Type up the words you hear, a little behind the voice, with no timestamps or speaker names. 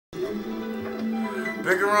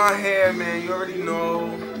Big around here, man. You already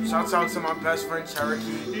know. Shouts out to my best friend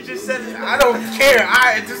Cherokee. You just said it. I don't care.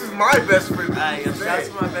 This is my best friend. Alright, shout out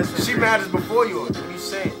to my best friend. She matters before yours. What are you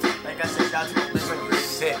saying? Like I said, shout out to my best friend. You're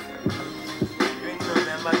sick. You ain't know, man.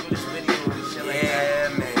 I'm about to do this video and shit like that. Yeah,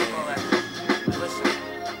 man. All that. Listen.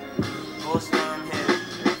 Boss arm here.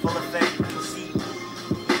 Full effect. You can see. You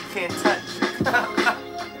can't touch.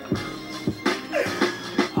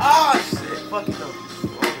 Oh, shit. Fuck it though.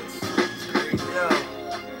 Yo.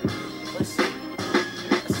 Listen.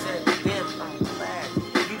 I said, damn, I'm glad.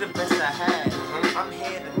 You the best I had. I'm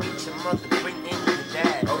here to meet your mother, bring in your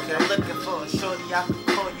dad. Okay. I'm looking for a shorty, I can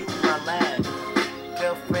call you my lad.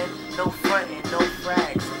 Girlfriend, no frontin', no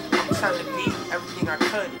frags. I'm trying to be everything I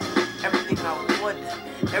could, everything I would,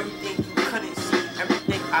 everything you couldn't see,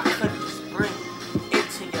 everything I could just bring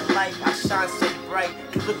into your life. I shine so bright.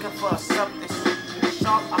 You're looking for something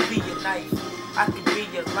sharp, I'll be your knife. I can be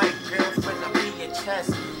your life, girlfriend, I'll be your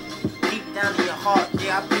chest. Deep down in your heart,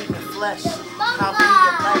 yeah, I'll be your flesh. I'll be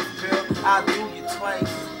your life, girl, I'll do you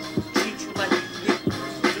twice. Treat you like you did,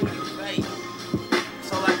 do you right.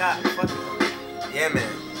 That's all I got, fuck it. Yeah,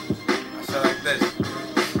 man. I said like this.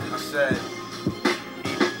 I said,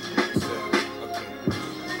 okay.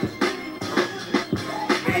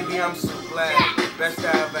 Baby, I'm so glad. The best I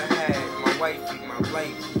ever had. My wifey, my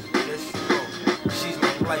life. Yes, you know. She's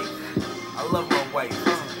my life. I love my wife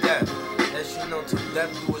to death. Yes, you know, to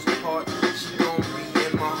death do us part. She gon' be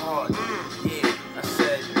in my heart. Yeah, I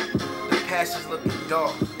said, the past is looking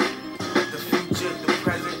dark. But the future, the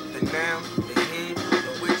present, the now, the here,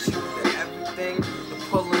 the with you, the everything, the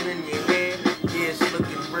pulling in your hair, yeah, it's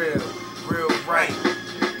looking real, real right.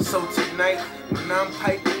 So tonight, when I'm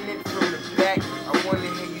piping it from the back, I wanna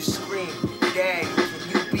hear you scream, Daddy, can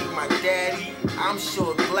you be my daddy? I'm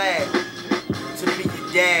sure glad to be your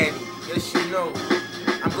daddy. Yes, you know.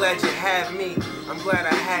 I'm glad you have me. I'm glad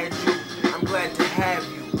I had you. I'm glad to have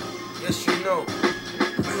you. Yes, you know.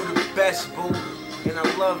 You're the best, boo, and I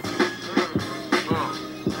love you.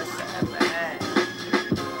 That's all I ever had.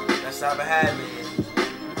 That's all I had, man.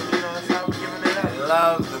 You know, that's how we're giving it up. I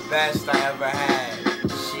love the best I ever had.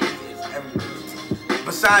 She is everything.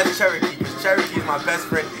 Besides Cherokee, because Cherokee is my best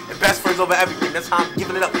friend, and best friends over everything. That's how I'm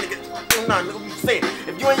giving it up, nigga. Nah, nigga, what you saying?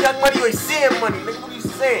 If you ain't Young Money, you ain't seeing money, nigga. What you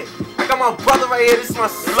saying? I got my brother right here. This is my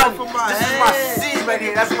son. This is my seed right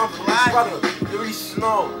here. That's my brother. You already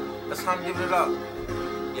know. That's how I'm giving it up.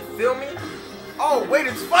 You feel me? Oh, wait,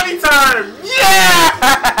 it's funny time! Yeah!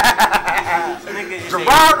 Nigga,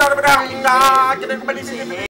 Gerard,